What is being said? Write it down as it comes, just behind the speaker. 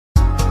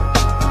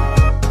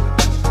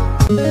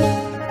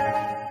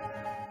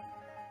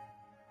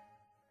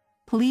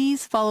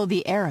Please follow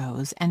the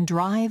arrows and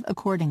drive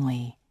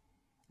accordingly.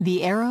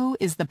 The arrow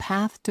is the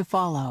path to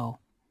follow.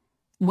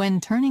 When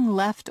turning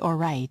left or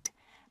right,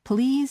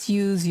 please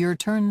use your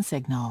turn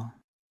signal.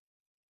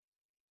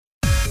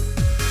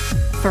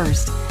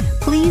 First,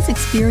 please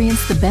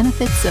experience the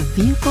benefits of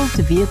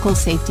vehicle-to-vehicle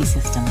safety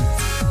systems.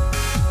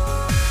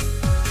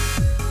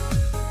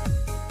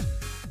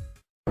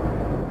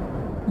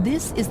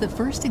 This is the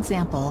first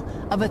example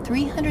of a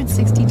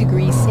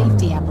 360-degree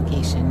safety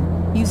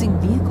application using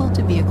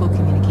vehicle-to-vehicle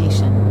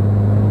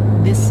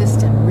communication. This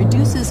system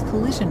reduces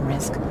collision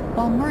risk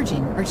while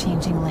merging or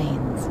changing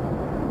lanes.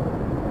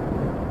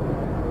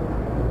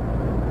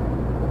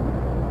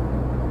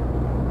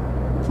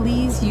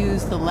 Please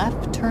use the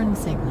left turn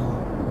signal.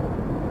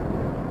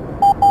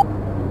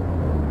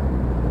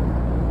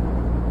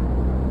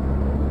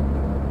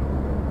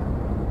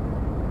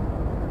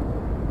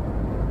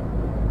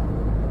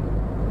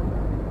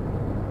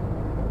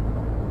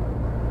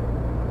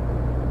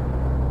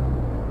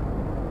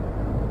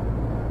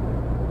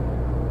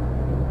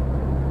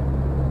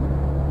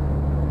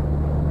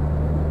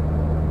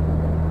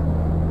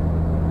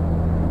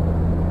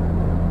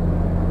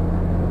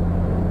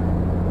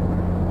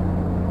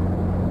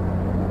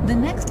 The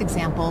next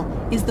example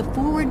is the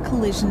Forward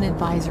Collision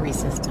Advisory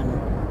System.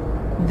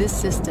 This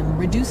system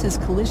reduces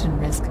collision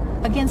risk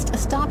against a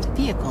stopped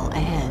vehicle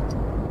ahead.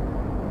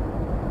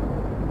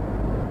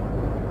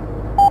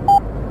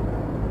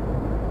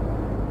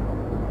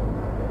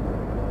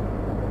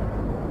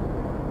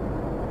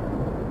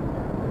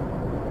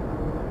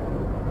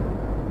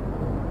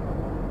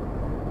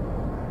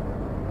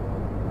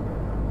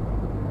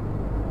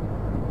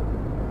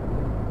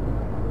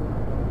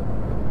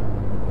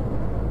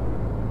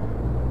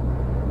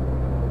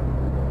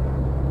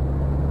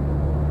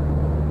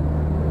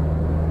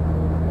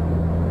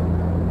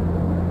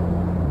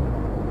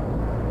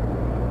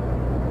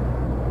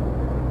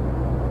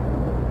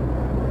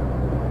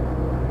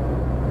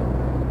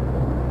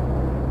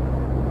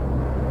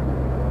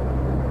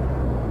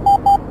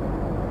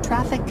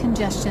 Traffic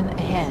congestion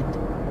ahead.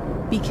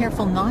 Be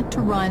careful not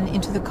to run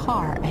into the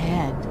car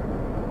ahead.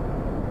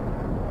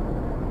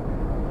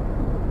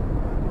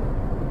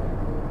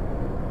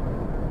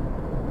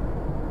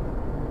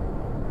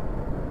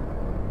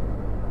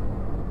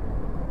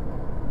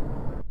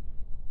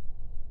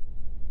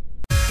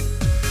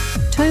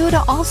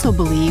 Toyota also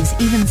believes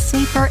even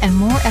safer and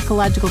more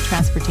ecological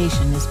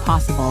transportation is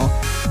possible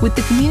with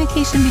the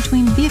communication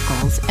between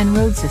vehicles and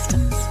road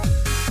systems.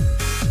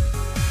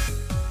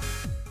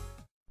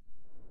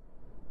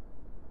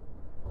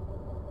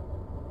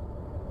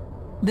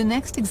 The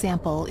next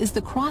example is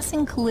the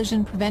Crossing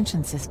Collision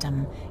Prevention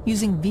System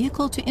using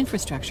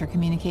vehicle-to-infrastructure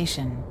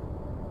communication.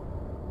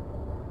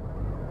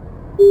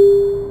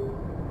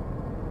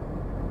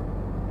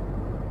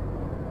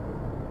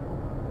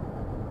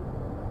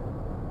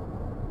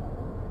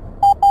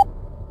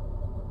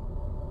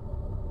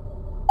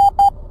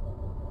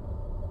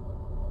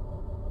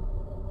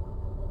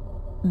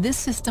 This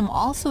system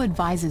also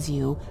advises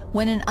you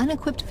when an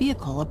unequipped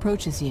vehicle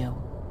approaches you.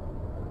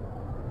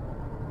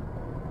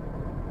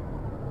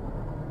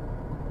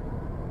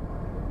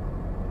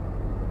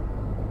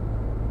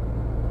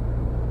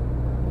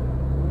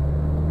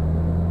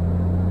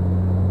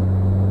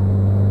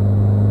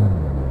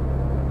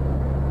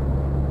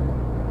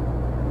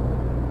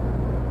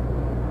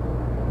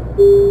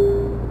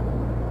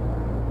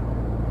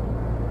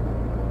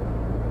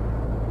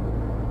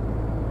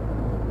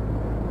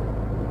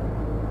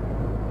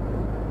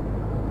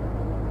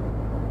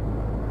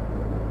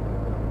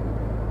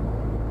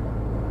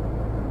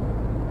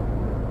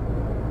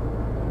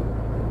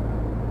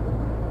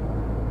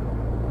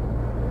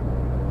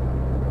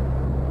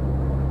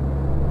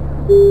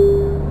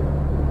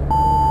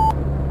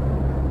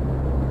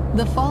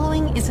 The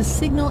following is a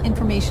signal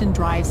information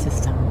drive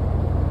system.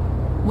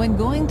 When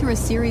going through a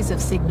series of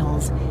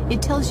signals,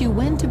 it tells you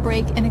when to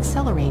brake and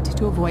accelerate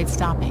to avoid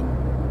stopping.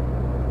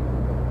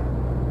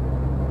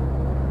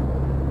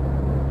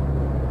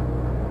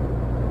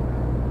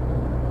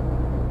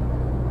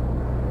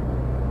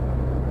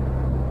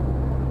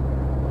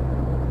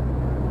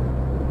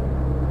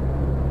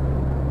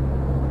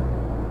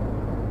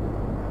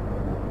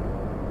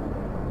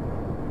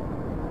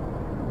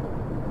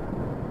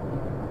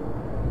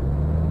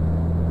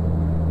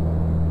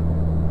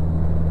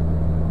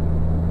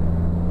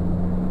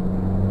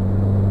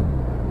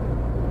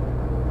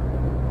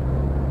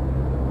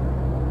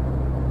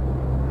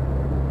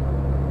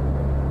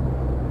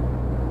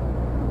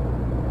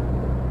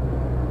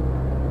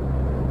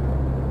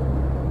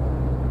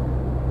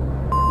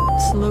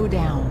 Slow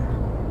down.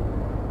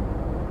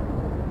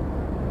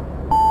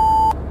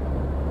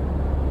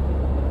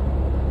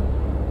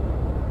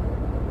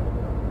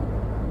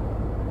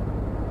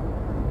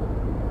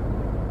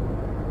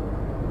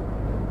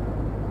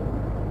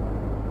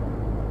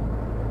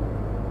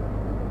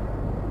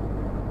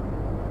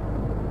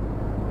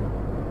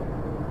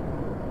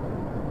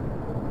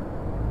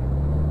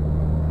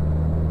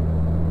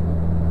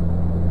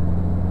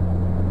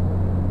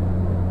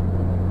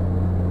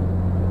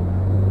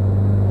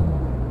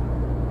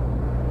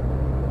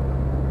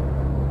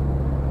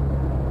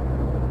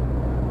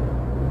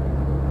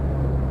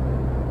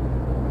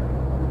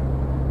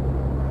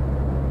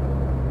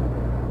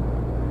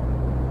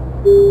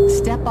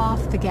 Step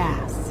off the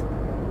gas.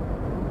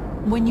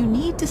 When you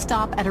need to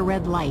stop at a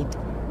red light,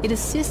 it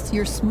assists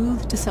your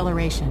smooth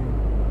deceleration.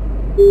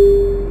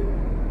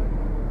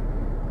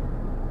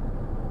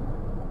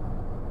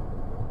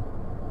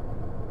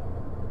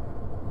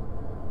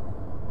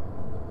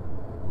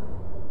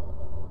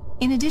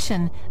 In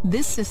addition,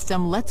 this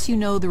system lets you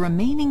know the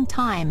remaining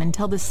time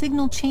until the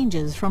signal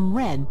changes from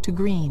red to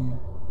green.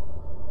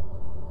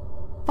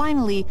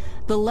 Finally,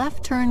 the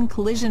left turn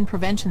collision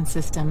prevention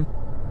system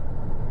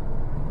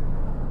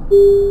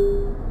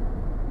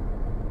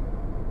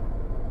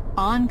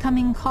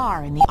oncoming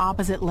car in the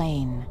opposite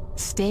lane.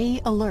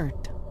 Stay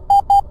alert.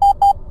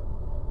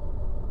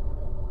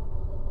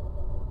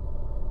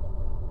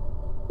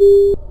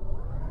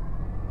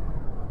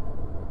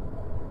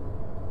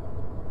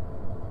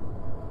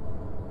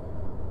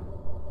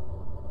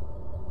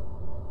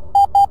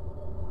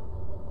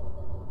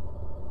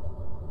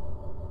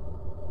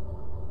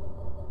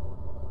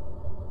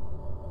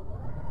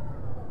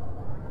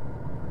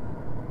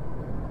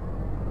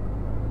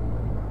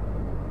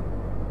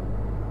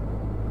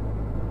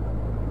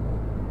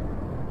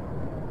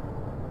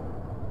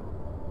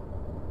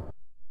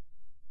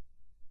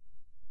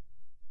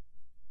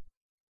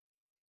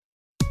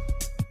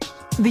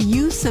 The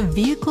use of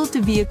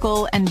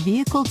vehicle-to-vehicle and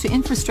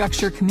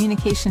vehicle-to-infrastructure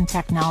communication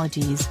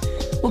technologies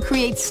will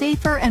create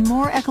safer and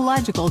more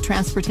ecological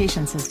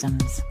transportation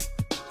systems.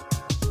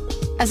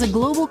 As a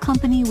global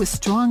company with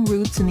strong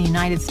roots in the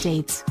United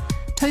States,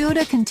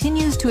 Toyota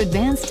continues to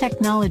advance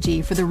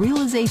technology for the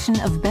realization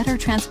of better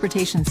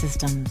transportation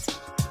systems.